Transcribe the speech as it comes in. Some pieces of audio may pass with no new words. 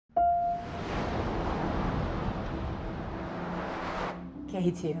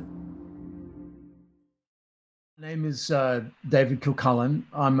KTM. My name is David Kilkullen.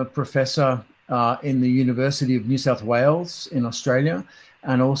 I'm a professor in the University of New South Wales in Australia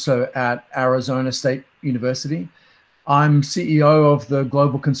and also at Arizona State University. I'm CEO of the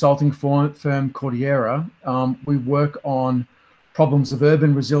global consulting firm Cordillera. We work on problems of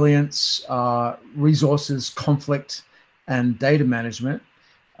urban resilience, resources, conflict, and data management.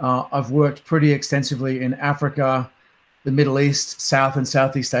 I've worked pretty extensively in Africa, the Middle East, South and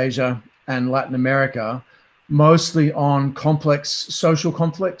Southeast Asia, and Latin America, mostly on complex social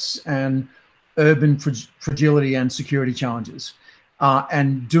conflicts and urban fragility and security challenges.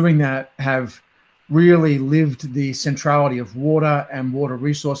 And doing that have really lived the centrality of water and water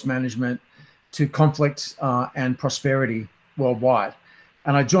resource management to conflict and prosperity worldwide.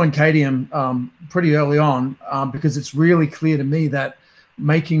 And I joined KTM pretty early on because it's really clear to me that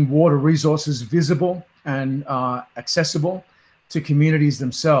making water resources visible and accessible to communities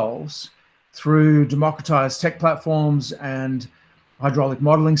themselves through democratized tech platforms and hydraulic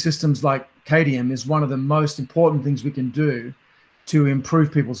modeling systems like KTM is one of the most important things we can do to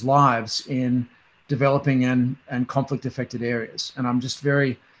improve people's lives in developing and conflict affected areas. And I'm just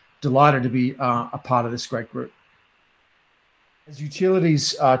very delighted to be a part of this great group. As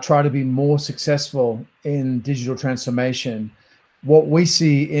utilities try to be more successful in digital transformation, what we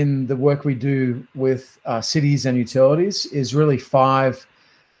see in the work we do with cities and utilities is really 5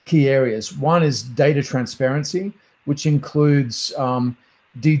 key areas. One is data transparency, which includes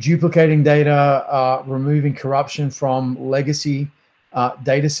deduplicating data, removing corruption from legacy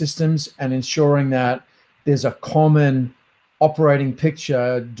data systems, and ensuring that there's a common operating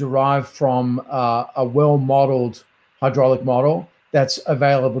picture derived from a well-modeled hydraulic model that's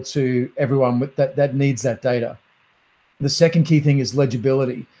available to everyone that needs that data. The second key thing is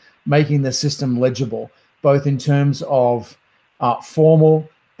legibility, making the system legible, both in terms of formal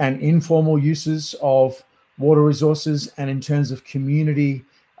and informal uses of water resources and in terms of community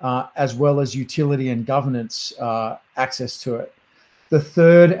as well as utility and governance access to it. The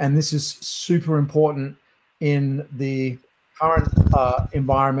third, and this is super important in the current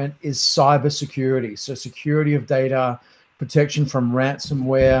environment, is cybersecurity. So security of data, protection from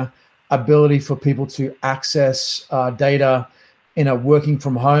ransomware, ability for people to access data in a working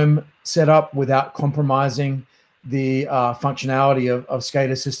from home setup without compromising the functionality of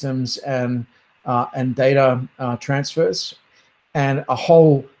SCADA systems and data transfers, and a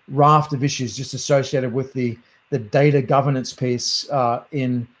whole raft of issues just associated with the data governance piece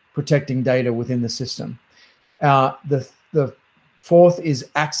in protecting data within the system. The fourth is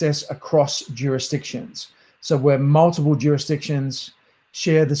access across jurisdictions. So where multiple jurisdictions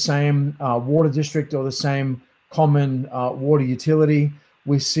share the same water district or the same common water utility,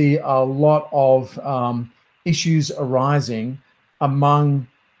 we see a lot of issues arising among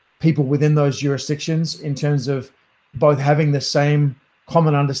people within those jurisdictions in terms of both having the same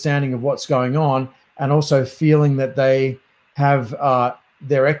common understanding of what's going on and also feeling that they have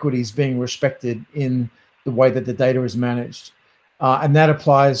their equities being respected in the way that the data is managed. And that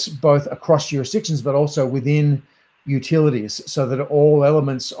applies both across jurisdictions, but also within utilities, so that all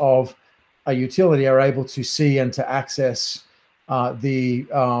elements of a utility are able to see and to access the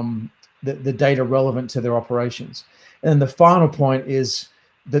data relevant to their operations. And the final point is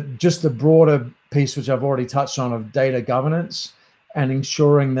that just the broader piece, which I've already touched on, of data governance and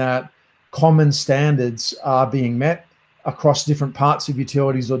ensuring that common standards are being met across different parts of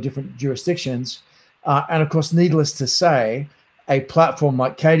utilities or different jurisdictions. And of course, needless to say, a platform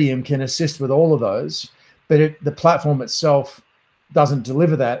like KTM can assist with all of those, but the platform itself doesn't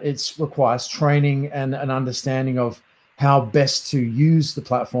deliver that. It requires training and an understanding of how best to use the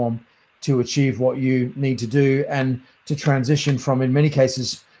platform to achieve what you need to do and to transition from, in many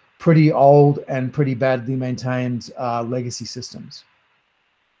cases, pretty old and pretty badly maintained legacy systems.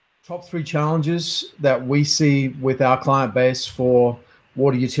 Top 3 challenges that we see with our client base for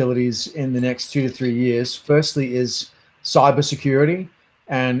water utilities in the next 2 to 3 years. Firstly is cybersecurity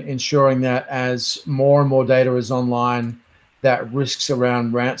and ensuring that as more and more data is online, that risks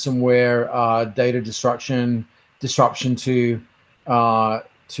around ransomware, data destruction to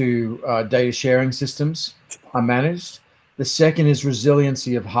data sharing systems are managed. The second is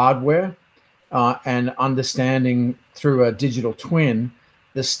resiliency of hardware and understanding through a digital twin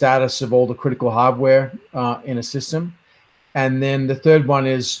the status of all the critical hardware in a system. And then the third one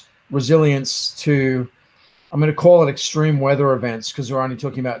is resilience to, I'm going to call it extreme weather events, because we're only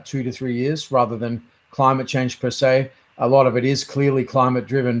talking about 2 to 3 years rather than climate change per se. A lot of it is clearly climate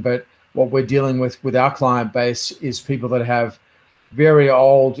driven, but what we're dealing with our client base is people that have very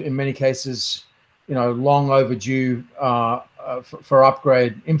old, in many cases, long overdue for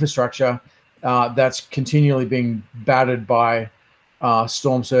upgrade infrastructure that's continually being battered by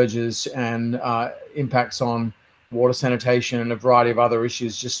storm surges and impacts on water sanitation and a variety of other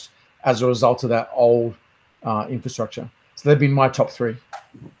issues just as a result of that old infrastructure. So they've been my top three.